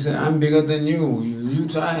 And they say, I'm bigger than you, you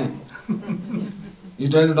try. You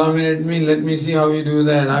try to dominate me, let me see how you do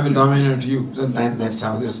that, I will dominate you. So that's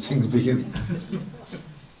how these things begin.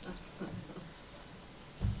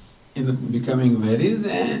 In the becoming, where is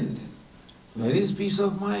the end? Where is peace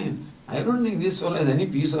of mind? I don't think this soul has any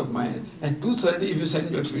peace of mind. At 2:30, if you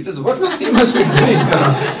send your tweeters, what he must be doing?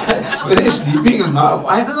 Whether he's sleeping or not,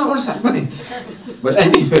 I don't know what's happening. But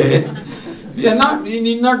anyway, we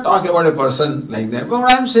need not talk about a person like that. But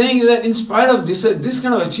what I'm saying is that in spite of this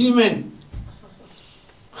kind of achievement,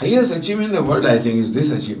 highest achievement in the world, I think, is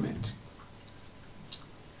this achievement.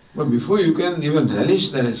 But before you can even relish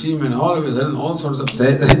that achievement, all of a sudden all sorts of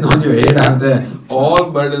things on your head are there,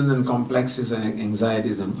 all burdens and complexes and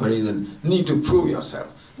anxieties and worries and need to prove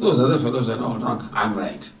yourself. Those other fellows are all wrong, I'm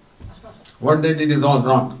right. What they did is all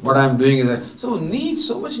wrong, what I'm doing is right. So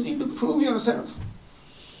much need to prove yourself.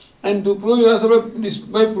 And to prove yourself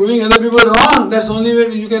by proving other people wrong, that's the only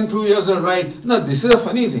way you can prove yourself right. No, this is a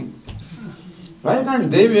funny thing. Why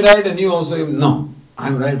can't they be right and you also, no,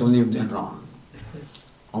 I'm right only if they're wrong.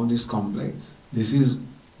 All this complex. This is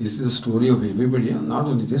the story of everybody, not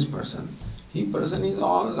only this person. Person is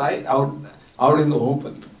all right out in the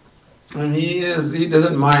open. And he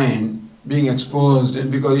doesn't mind being exposed, and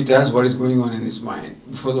because he tells what is going on in his mind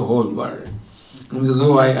for the whole world. And says,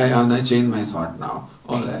 oh, I changed my thought now.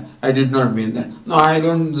 All that. I did not mean that. No, I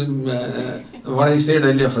don't, what I said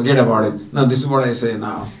earlier, forget about it. No, this is what I say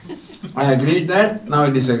now. I agreed that, now I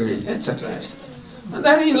disagree, etc. And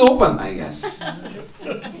that is open, I guess.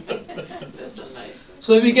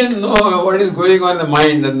 So we can know what is going on in the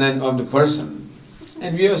mind and then of the person.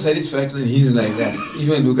 And we have satisfaction that he's like that. If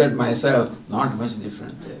I look at myself, not much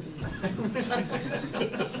different really.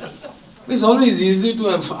 It's always easy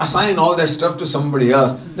to assign all that stuff to somebody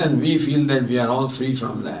else, then we feel that we are all free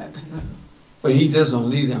from that. But he just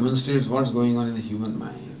only demonstrates what's going on in the human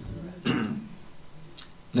mind.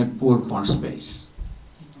 That poor part space.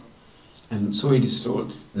 And so it is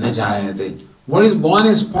told, Najayate. What is born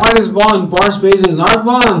is part space is not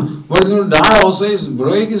born. What is going to die also is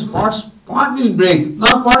break, part will break,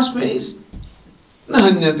 not part space.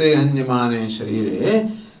 Nahanyate hanyamane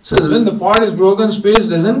sharire. Says when the part is broken, space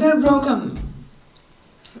doesn't get broken.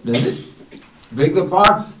 Does it? Break the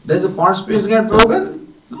part, does the part space get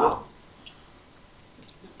broken? No.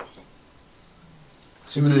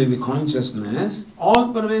 Similarly, the consciousness,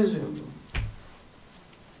 all pervasive,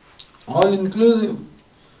 all inclusive,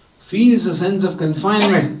 feels a sense of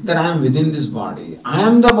confinement that I am within this body. I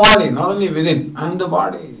am the body, not only within, I am the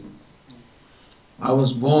body. I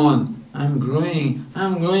was born, I am growing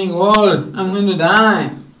old, I am going to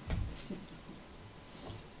die.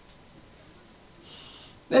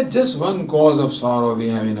 That's just one cause of sorrow we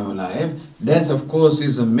have in our life. Death, of course,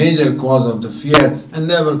 is a major cause of the fear and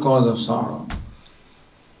never cause of sorrow.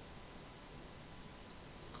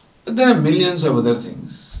 But there are millions of other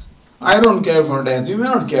things. I don't care for death, you may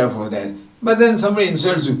not care for death. But then somebody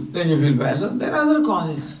insults you, then you feel bad. So there are other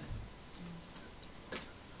causes.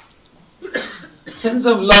 Sense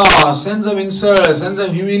of loss, sense of insult, sense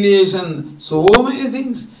of humiliation, so many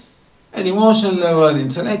things. At emotional level,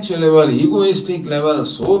 intellectual level, egoistic level,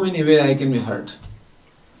 so many ways I can be hurt.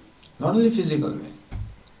 Not only physical way.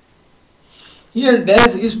 Here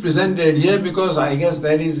death is presented here because I guess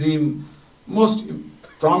that is the most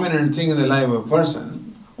prominent thing in the life of a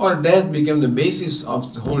person, or death became the basis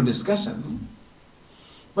of the whole discussion.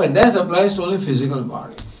 But death applies to only physical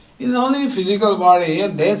body. In only physical body,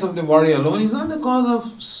 death of the body alone is not the cause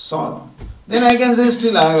of sorrow. Then I can say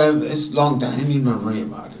still it's long time, I need not worry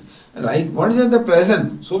about it. Right? What is at the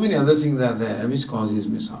present? So many other things are there which causes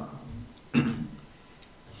me sorrow.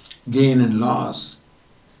 Gain and loss,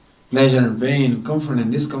 pleasure and pain, comfort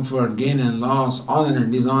and discomfort, gain and loss, honor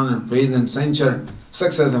and dishonor, praise and censure,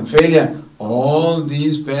 success and failure. All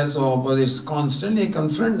these pairs of opposites constantly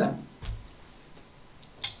confront them.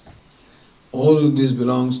 All of this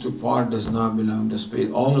belongs to part, does not belong to space.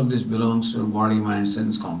 All of this belongs to body, mind,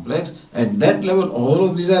 sense complex. At that level, all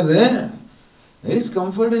of these are there. There is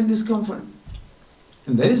comfort and discomfort.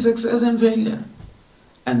 And there is success and failure.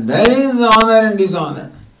 And there is honor and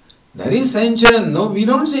dishonor. There is censure and no, we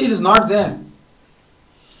don't say it is not there.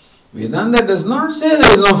 Vedanta does not say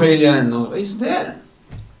there is no failure and no, it's there.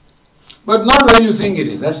 but not where you think it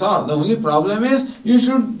is, that's all. The only problem is you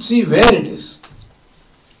should see where it is.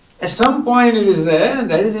 At some point it is there, and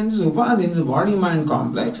that is in this upadhi, in the body-mind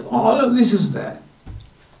complex, all of this is there.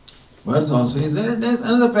 Birth also is there, death,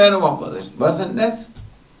 another pair of opposites, birth and death.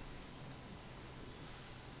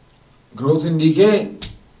 Growth and decay,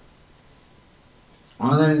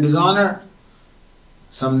 honor and dishonor.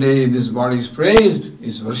 Someday this body is praised,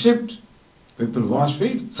 is worshipped, people wash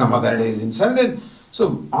feet, some other day is insulted.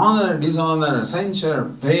 So honor, dishonor,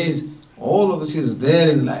 censure, praise, all of this is there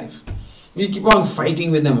in life. We keep on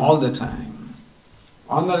fighting with them all the time.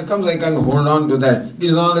 Honor comes, I can't hold on to that.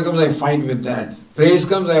 Dishonor comes, I fight with that. Praise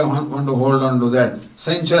comes, I want to hold on to that.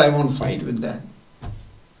 Censure, I won't fight with that.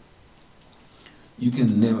 You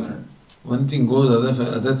can never. One thing goes,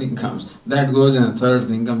 other thing comes. That goes and a third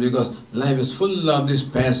thing comes, because life is full of these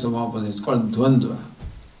pairs of opposites. It's called dvandva.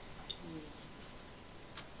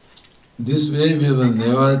 This way we will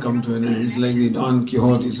never come to an end. It's like the Don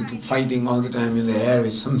Quixote is fighting all the time in the air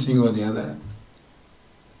with something or the other.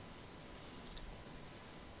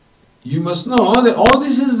 You must know that all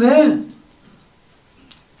this is there,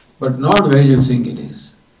 but not where you think it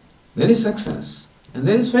is. There is success and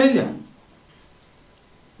there is failure.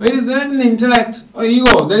 Where is that in the intellect or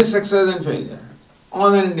ego? There is success and failure,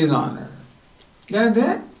 honor and dishonor. They are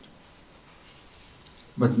there,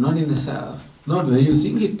 but not in the self, not where you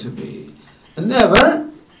think it to be. And therefore,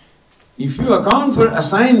 if you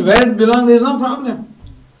assign where it belongs, there is no problem.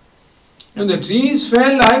 When the tree is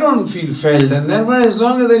felled, I don't feel felled, and therefore as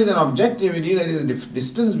long as there is an objectivity, there is a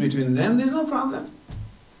distance between them, there is no problem.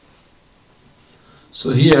 So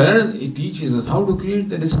here it teaches us how to create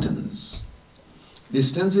the distance.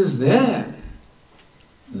 Distance is there.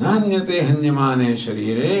 Nanyate hanyamane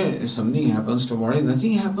sharire. If something happens to body,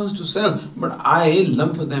 nothing happens to self, but I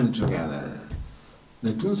lump them together.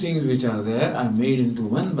 The two things which are there are made into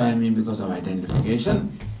one by me because of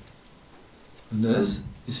identification. And thus,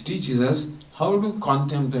 this teaches us how to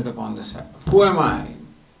contemplate upon the self. Who am I?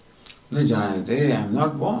 Najayate, I am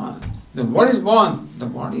not born. Then what is born? The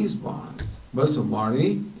body is born. Birth of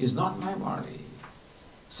body is not my body.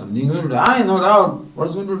 Something is going to die, no doubt. What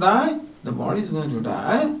is going to die? The body is going to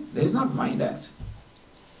die. That is not my death.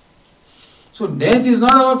 So death is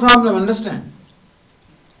not our problem, understand?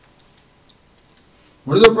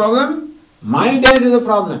 What is the problem? My death is a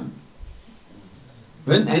problem.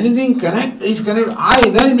 When anything is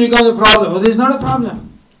connected, then it becomes a problem. But this is not a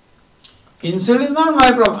problem. Insult is not my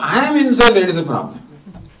problem. I am insulted is a problem.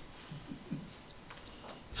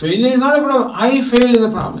 Failure is not a problem. I failed is a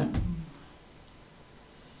problem.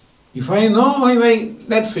 If I know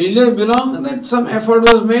that failure belongs, that some effort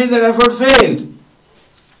was made, that effort failed.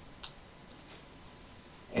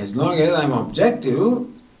 As long as I am objective,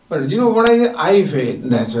 but you know what I failed,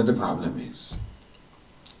 that's where the problem is.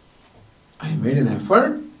 I made an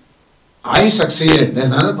effort, I succeeded,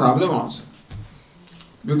 that's another problem also.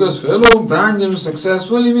 Because fellow brands him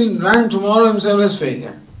successful, he will brand tomorrow himself as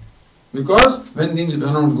failure. Because when things do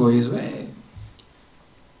not go his way.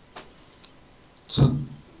 So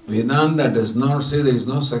Vedanta does not say there is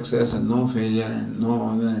no success and no failure and no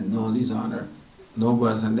honor and no dishonor, no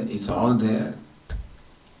birth, and it's all there.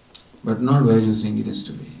 But not where you think it is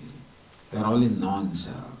to be. They are all in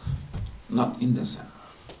non-self, not in the self.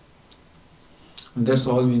 And that's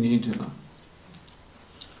all we need to know.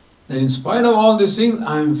 That in spite of all these things,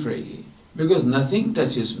 I am free, because nothing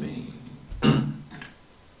touches me.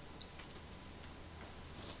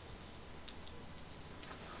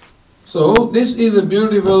 So this is a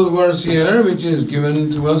beautiful verse here which is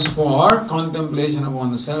given to us for contemplation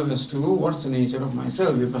upon the self as to what's the nature of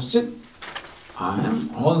myself. Vipaschit. I am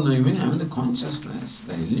all-knowing, I am the consciousness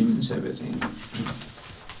that illumines everything.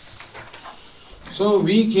 So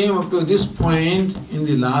we came up to this point in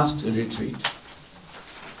the last retreat.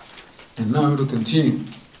 And now we have to continue.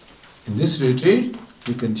 In this retreat,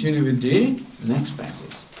 we continue with the next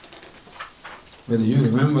passage. Whether you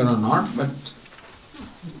remember or not, but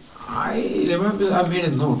I remember I made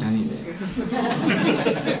a note anyway.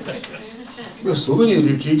 Because so many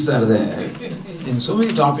retreats are there, and so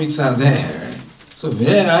many topics are there. So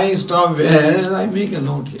where I stop, where I make a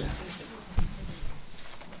note here.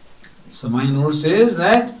 So my note says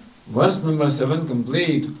that verse number 7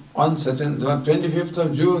 complete on such and 25th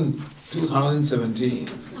of June 2017.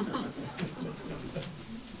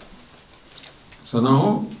 So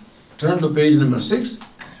now turn to page number 6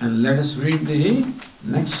 and let us read the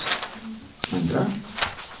next mantra.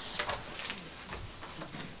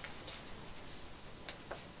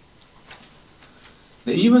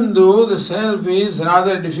 Even though the self is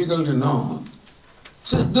rather difficult to know,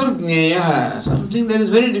 says durgneya, something that is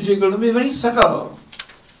very difficult to be, very subtle.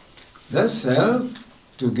 The self,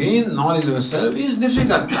 to gain knowledge of a self is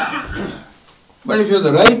difficult. But if you have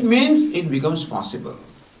the right means, it becomes possible.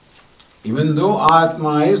 Even though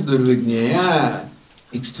Atma is Durvigneya,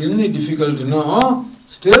 extremely difficult to know,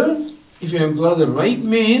 still, if you employ the right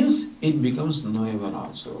means, it becomes knowable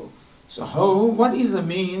also. So what is the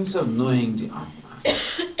means of knowing the Atma?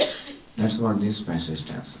 That's what this passage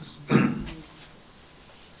tells us.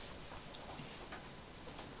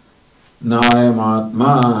 Nayam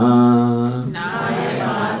Atma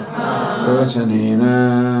Pravachanena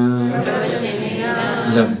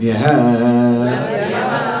Labhyaha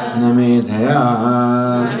Na Medhaya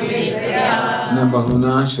Na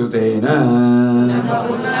Bahuna Shutena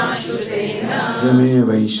Yame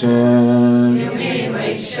Vaisha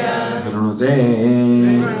Vrinute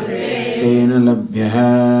Tena Labhyaha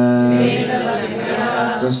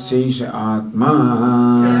Tasyaisha Atma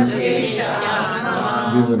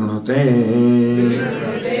Vivrinute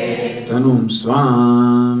Tanum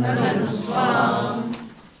Swam.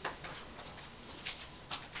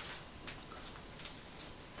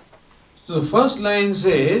 So the first line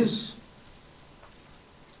says,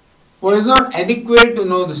 what is not adequate to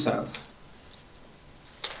know the self.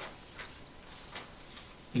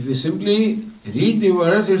 If you simply read the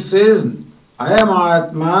verse, it says, Ayam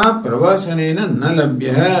Atma Pravachanena na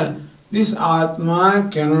labhyaha. This Atma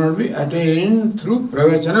cannot be attained through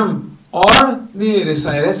Pravachanam or the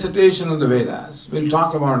recitation of the Vedas. We'll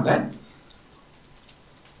talk about that.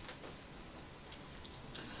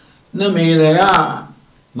 Na Medhaya,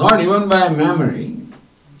 not even by memory.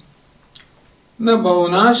 Na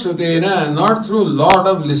Bahuna Shrutena, not through lot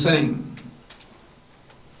of listening.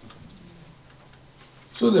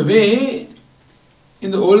 So the way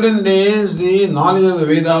in the olden days the knowledge of the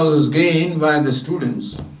Vedas was gained by the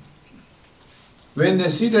students, when they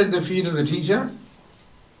sit at the feet of the teacher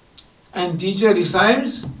and teacher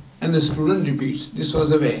recites and the student repeats. This was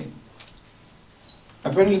the way.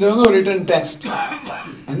 Apparently there was no written text.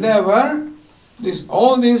 And therefore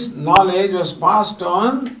all this knowledge was passed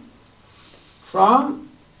on from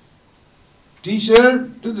teacher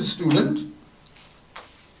to the student.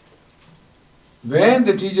 When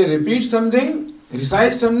the teacher repeats something,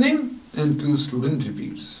 recites something, and the student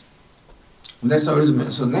repeats. And that's how it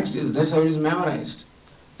is. So next is that's how it is memorized,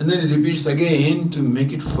 and then it repeats again to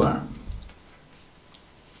make it firm.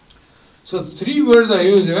 So 3 words are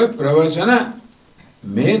used here: pravachana,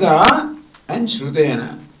 medha, and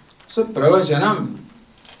shrutena. So pravachanam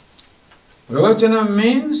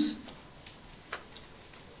means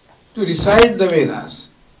to recite the Vedas.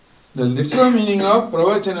 The literal meaning of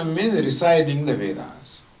pravachanam means reciting the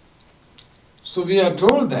Vedas. So we are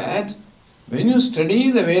told that when you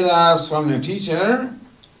study the Vedas from your teacher,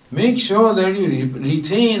 make sure that you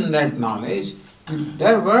retain that knowledge.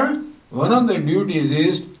 Therefore, one of the duties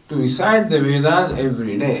is to recite the Vedas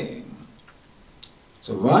every day.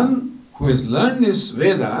 So one who has learned these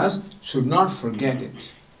Vedas should not forget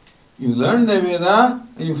it. You learn the Veda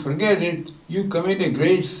and you forget it, you commit a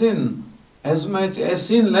great sin. As much as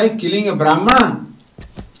sin like killing a Brahmana.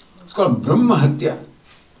 It's called Brahma Hatya.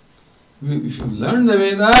 If you learn the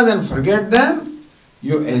Vedas and forget them,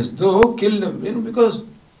 you as though killed them. Because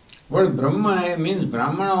what Brahma means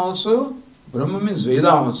Brahmana also, Brahma means Veda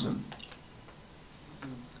also.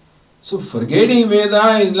 So forgetting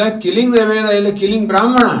Veda is like killing the Veda, is like killing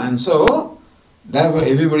Brahmana. And so, therefore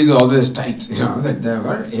everybody is always tight. That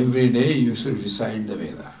therefore every day you should recite the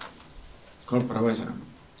Veda. Called Pravachanam.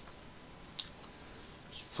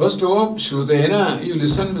 First of all, Shrutena, you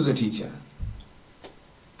listen to the teacher.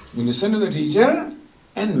 You listen to the teacher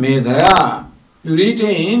and Medhaya, you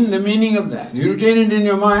retain the meaning of that. You retain it in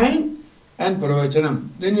your mind and Pravachanam.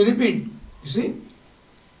 Then you repeat. You see?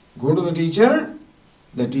 Go to the teacher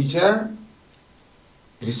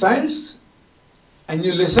recites and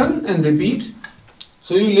you listen and repeat.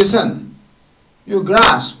 So you listen, you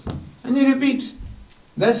grasp and you repeat.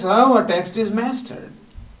 That's how a text is mastered.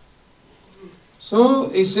 So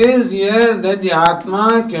it says here that the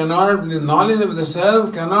Atma cannot, the knowledge of the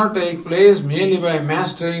self cannot take place merely by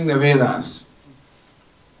mastering the Vedas.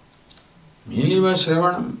 Merely by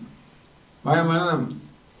Shravanam, by Mananam,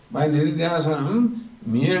 by Nididhyasanam,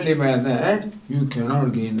 merely by that you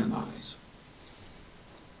cannot gain the knowledge.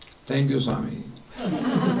 Thank you, Swami.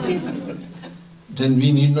 Then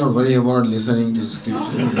we need not worry about listening to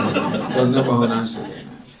scripture.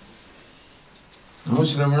 No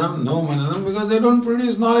Shravanam, no Mananam, because they don't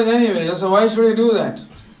produce knowledge anyway. So why should we do that?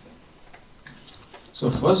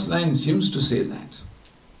 So first line seems to say that.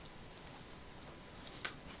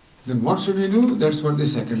 Then what should we do? That's what the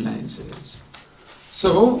second line says.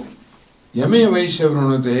 So, Yame Vaishya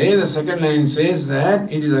Vrunute, the second line says that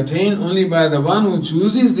it is attained only by the one who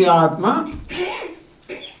chooses the Atma.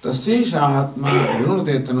 Tasesha Atma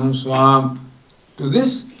Vrunute Tanum Swam. To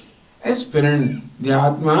this aspirant, the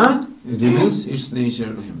Atma reveals its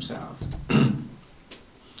nature to himself.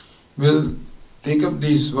 We'll take up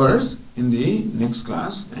this verse in the next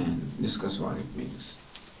class and discuss what it means.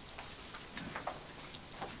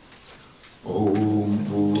 Om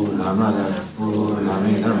Purnamada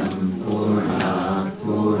Purnamidam Purnat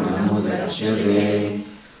Purnamudachyate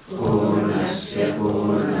Purnasya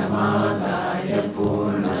Purnamadaya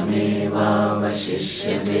Purnameva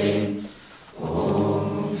Vashishyate.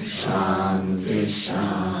 Om Shanti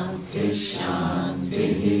Shanti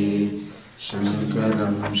Shanti.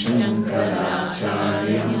 Shankaram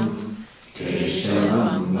Shankaracharyam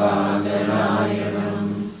Keshavam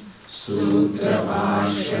Badarayanam Sutra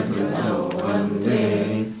Bhashya